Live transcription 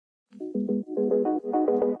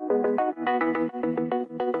Hello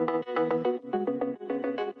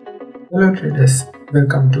traders,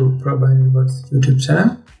 welcome to Pro Binary Bots YouTube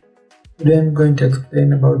channel. Today I'm going to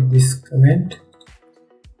explain about this comment.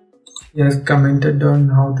 He has commented on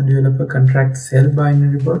how to develop a contract sell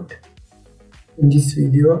binary bot. In this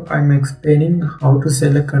video, I'm explaining how to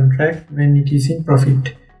sell a contract when it is in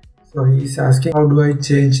profit. So he is asking, how do I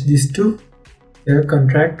change this to sell a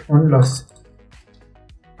contract on loss?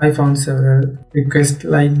 I found several requests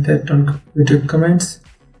like that on YouTube comments.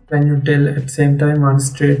 Can you tell at the same time one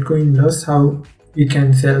straight coin loss how we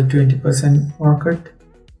can sell 20% market?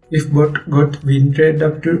 If bot got win trade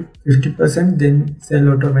up to 50%, then sell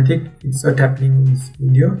automatic. It's what happening in this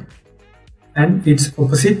video. And it's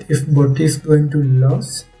opposite. If bot is going to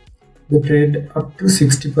lose the trade up to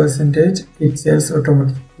 60%, it sells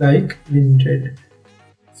automatic like win trade.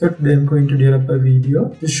 So today I'm going to develop a video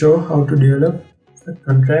to show how to develop a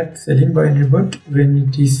contract selling binary bot when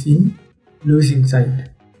it is in losing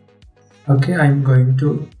side. Okay, I'm going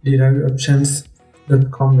to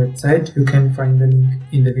derivoptions.com website. You can find the link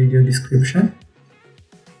in the video description.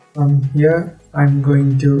 From here, I'm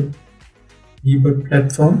going to dbot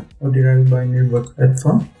platform or deriv binary bot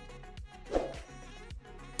platform.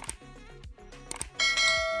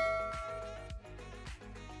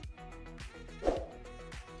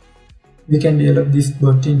 We can develop this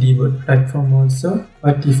bot in dbot platform also,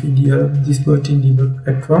 but if we develop this bot in dbot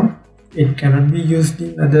platform, it cannot be used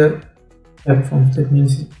in other platforms. That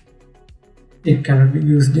means it cannot be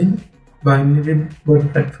used in binary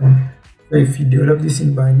bot platform. So if you develop this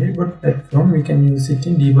in binary bot platform, we can use it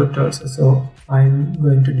in dbot also. So I'm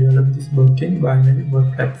going to develop this bot in binary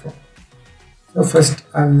bot platform. So first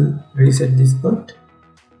I will reset this bot.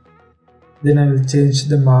 Then I will change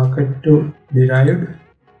the market to derived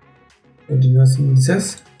continuous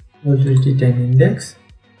indices, volatility 10 index.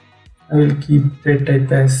 I will keep trade type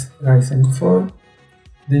as rise and fall.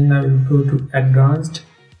 Then I will go to advanced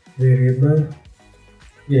variable,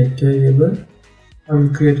 create variable. I will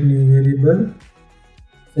create a new variable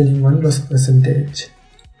selling one loss percentage.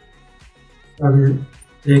 I will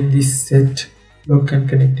take this set block and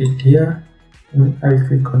connect it here, and I will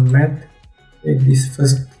click on math, take this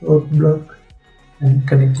first float block and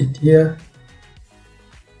connect it here,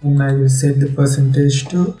 and I will set the percentage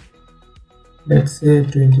to, let's say,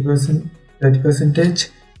 20%, 30%.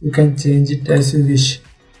 You can change it as you wish.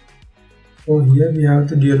 So here we have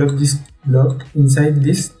to develop this block inside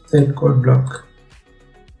this third code block.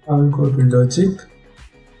 I will go to logic,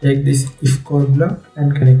 take this if code block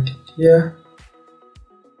and connect it here,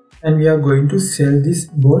 and we are going to sell this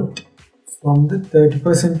bot from the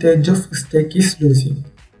 30% of stake is losing.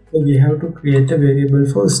 So we have to create a variable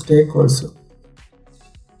for stake also.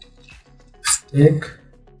 Stake,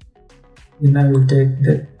 then I will take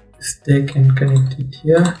the stake and connect it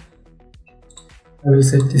here. I will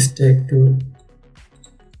set this stake to,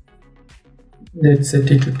 let's set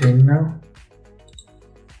it to 10 now.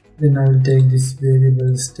 Then I will take this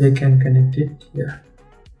variable stake and connect it here.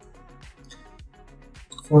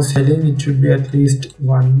 For selling, it should be at least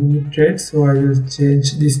 1 minute trade, so I will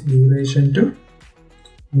change this duration to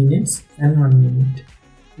minutes and 1 minute.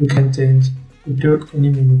 You can change it to any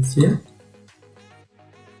minutes here.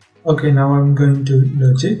 Okay, now I'm going to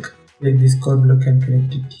logic, take this code block and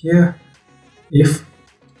connect it here. If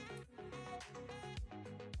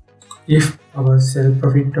our sell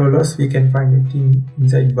profit or loss, we can find it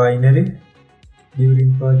inside binary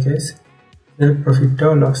during purchase, sell profit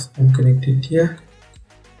or loss, and connect it here.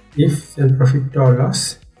 If sell profit or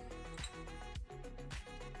loss,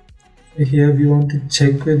 here we want to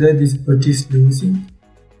check whether this bot is losing,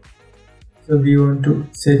 so we want to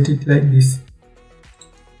set it like this.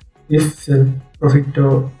 If sell profit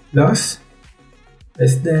or loss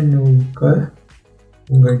less than or equal,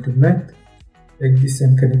 I'm going to math, take this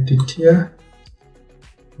and connect it here,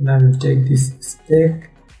 and I will take this stake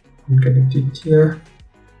and connect it here.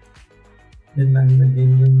 Then I will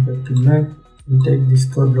again going back to math and take this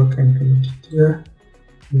code block and connect it here,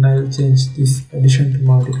 and I will change this addition to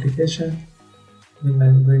multiplication. Then I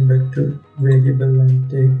am going back to variable and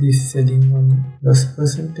take this setting on loss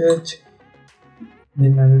percentage.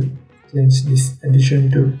 Then I will change this addition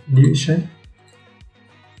to division,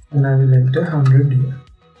 and I will enter 100 here.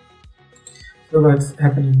 So what's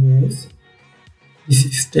happening here is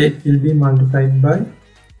this stake will be multiplied by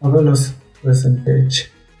our loss percentage.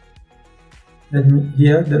 That means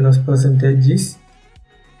here the loss percentage is,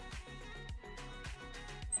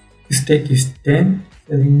 stake is 10,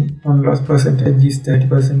 selling on loss percentage is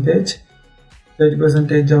 30%.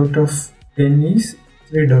 30% out of 10 is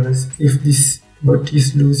 $3. If this bot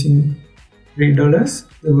is losing $3,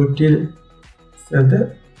 the bot will sell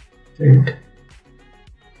the trade.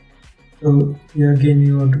 So here again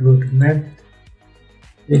you want to go to math,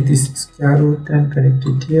 take this square root and connect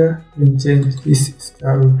it here, then change this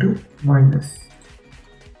square root to minus.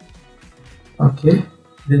 Okay,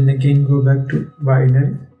 then again go back to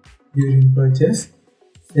binary, during purchase,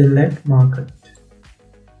 sell at market.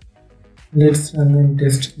 Let's run and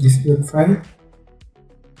test this web file.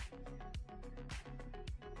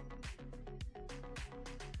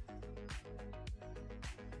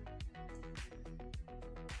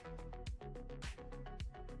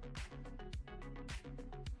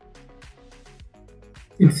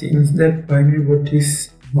 It seems that binary bot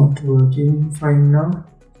is not working fine now.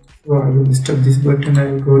 So I will stop this button.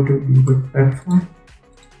 I will go to debug platform.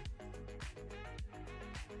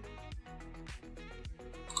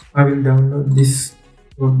 I will download this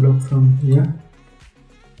code block from here.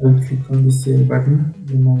 I will click on the save button.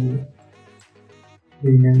 Then I will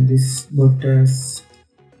rename this bot as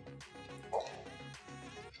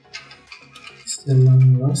sell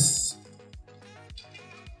on loss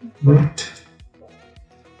bot.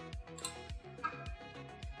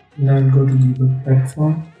 And I will go to debug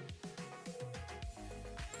platform.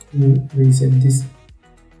 We'll reset this.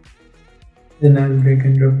 Then I will drag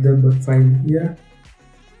and drop the bot file here.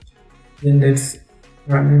 Then let's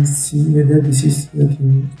run and see whether this is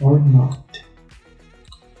working or not.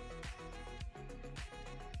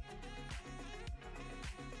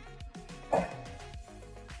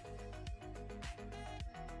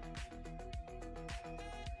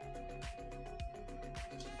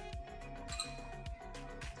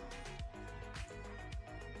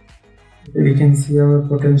 We can see our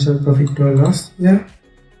potential profit or loss here.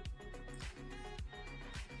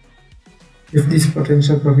 If this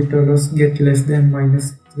potential profit or loss get less than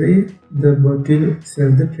 -3, the bot will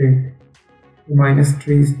sell the trade. The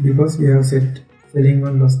 -3 is because we have set selling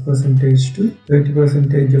on loss percentage to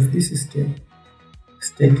 30% of the system.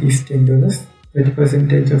 Stake is $10,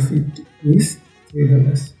 30% of it is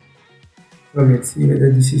 $3. So let's see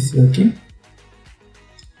whether this is working.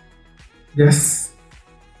 Yes.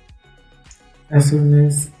 As soon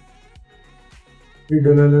as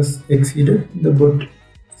 $3 loss exceeded, the bot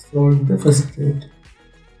sold the first trade.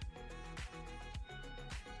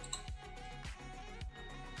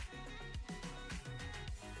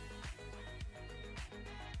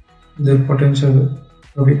 The potential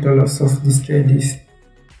profit or loss of this trade is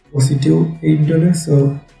positive $8,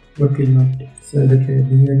 so bot will not sell the trade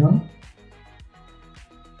here now.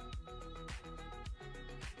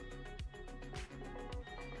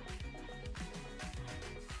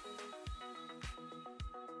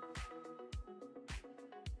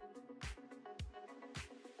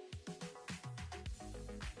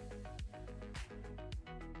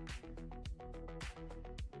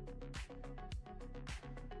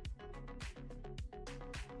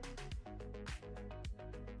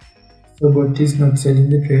 So bot is not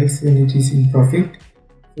selling the trades when it is in profit.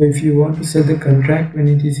 So if you want to sell the contract when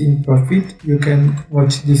it is in profit, you can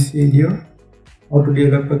watch this video, how to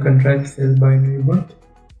develop a contract sell binary bot,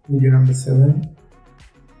 video number 7.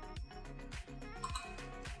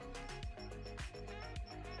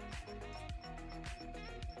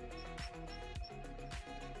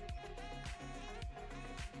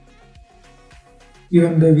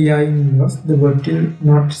 Even though we are in loss, the bot will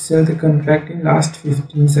not sell the contract in last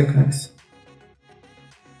 15 seconds.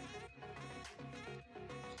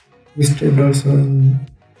 This trade also in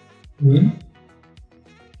win.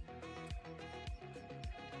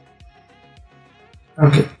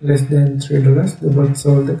 Okay, less than $3, the bot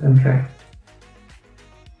sold the contract.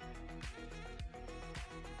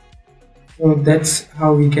 So that's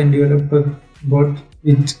how we can develop a bot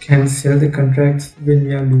which can sell the contracts when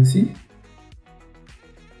we are losing.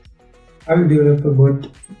 I will develop a bot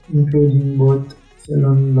including both sell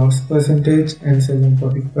on loss percentage and sell on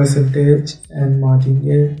profit percentage and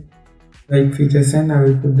martingale like features, and I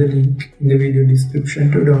will put the link in the video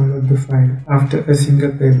description to download the file after a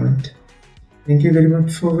single payment. Thank you very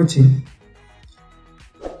much for watching.